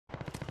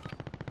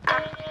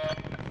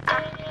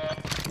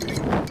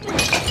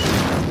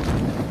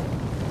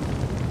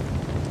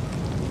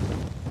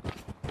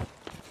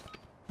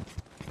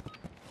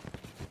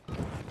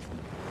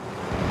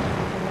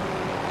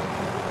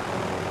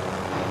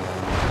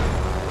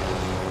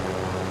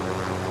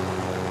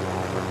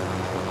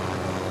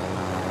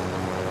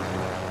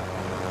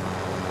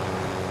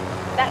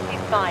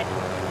fine.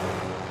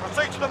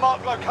 Proceed to the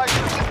marked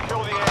location and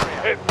secure the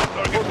area. Hit.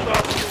 Target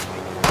down.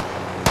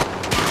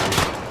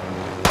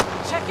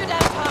 Check your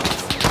damn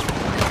targets.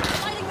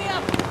 Lighting me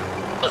up.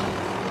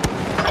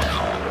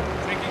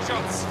 Taking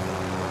shots.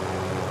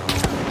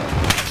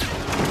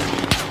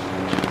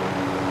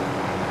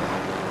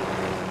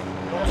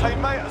 Your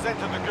teammate has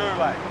entered the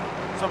gulag.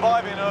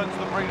 Surviving earns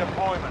them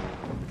redeployment.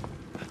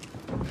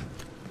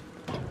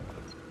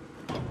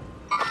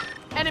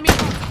 Enemy.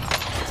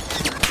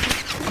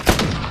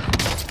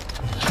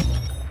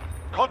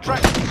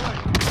 Contract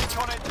complete.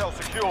 Recon intel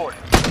secured.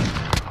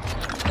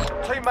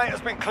 Teammate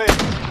has been cleared for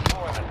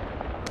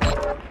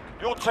redeployment.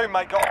 Your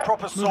teammate got a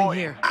proper Moving sorting.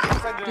 here.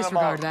 Send in a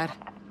Disregard mark. that.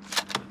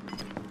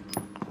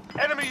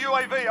 Enemy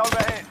UAV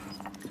overhead.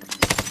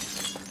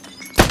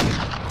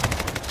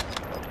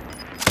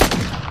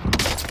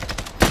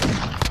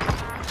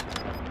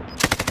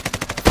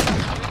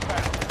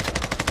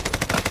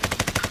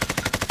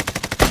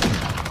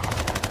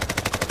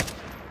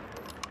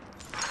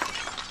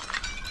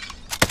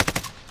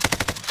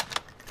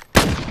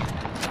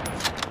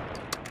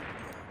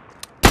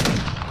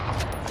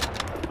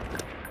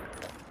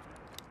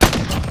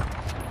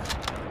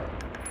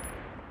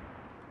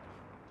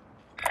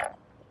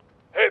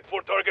 Head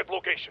for target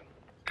location.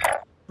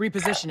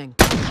 Repositioning.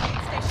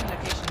 Station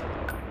location.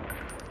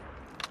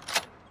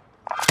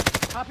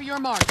 Copy your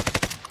mark.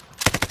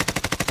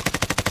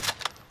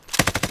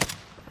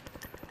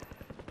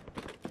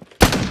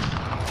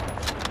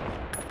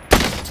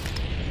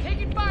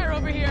 Taking fire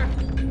over here.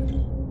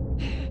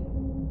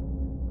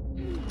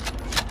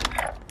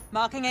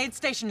 Marking aid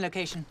station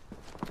location.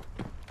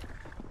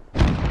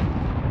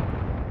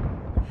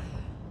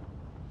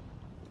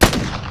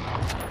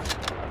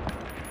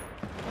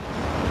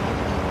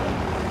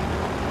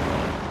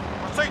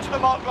 Proceed to the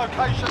marked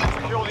location and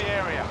secure the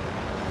area.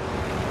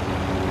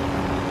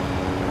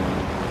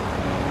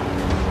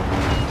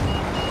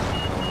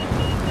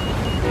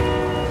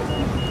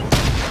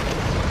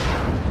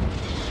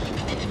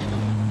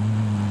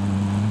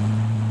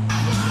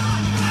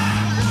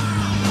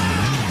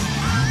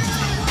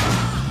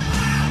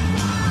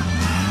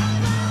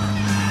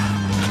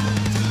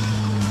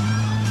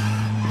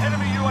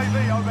 Enemy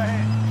UAV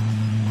overhead.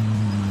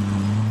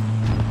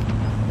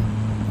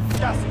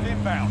 Gas is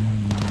inbound.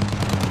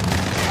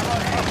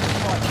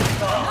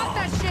 Knock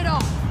that shit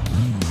off!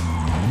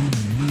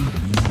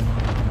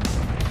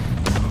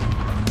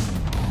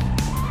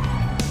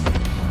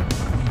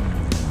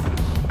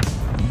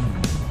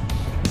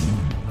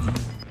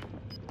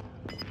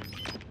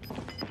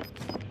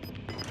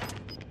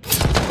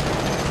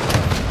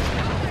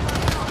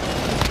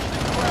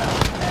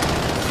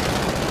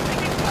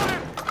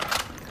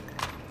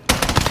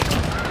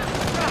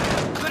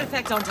 Good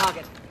effect on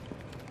target.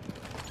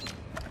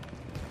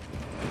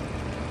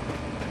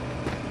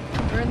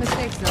 We're in the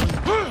safe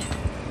zone.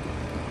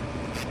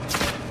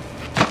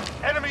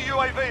 Enemy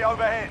UAV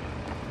overhead.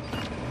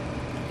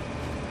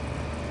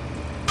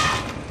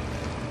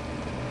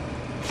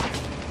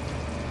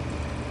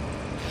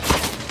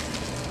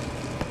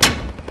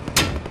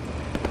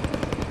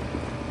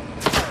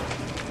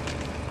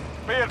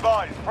 Be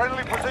advised,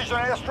 friendly precision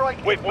airstrike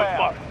Waypoint inbound.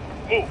 mark.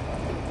 Move.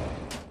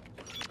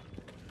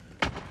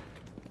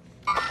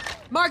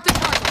 Mark the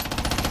target.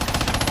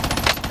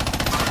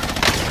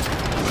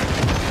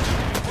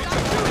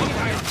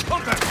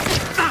 Contact.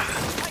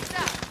 Like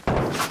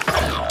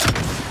that.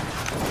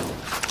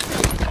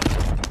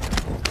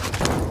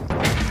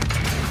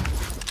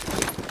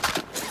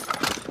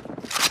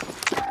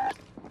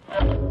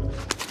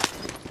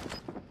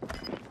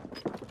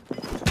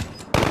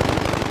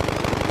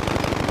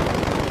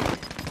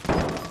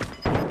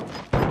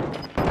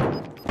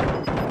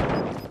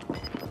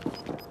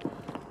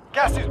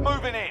 Gas is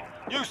moving in.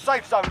 New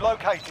safe zone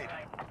located.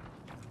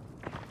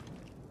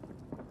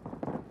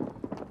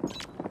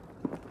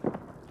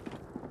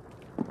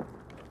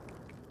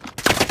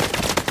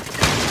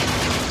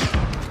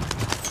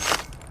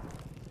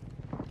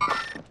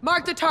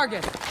 Mark the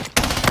target.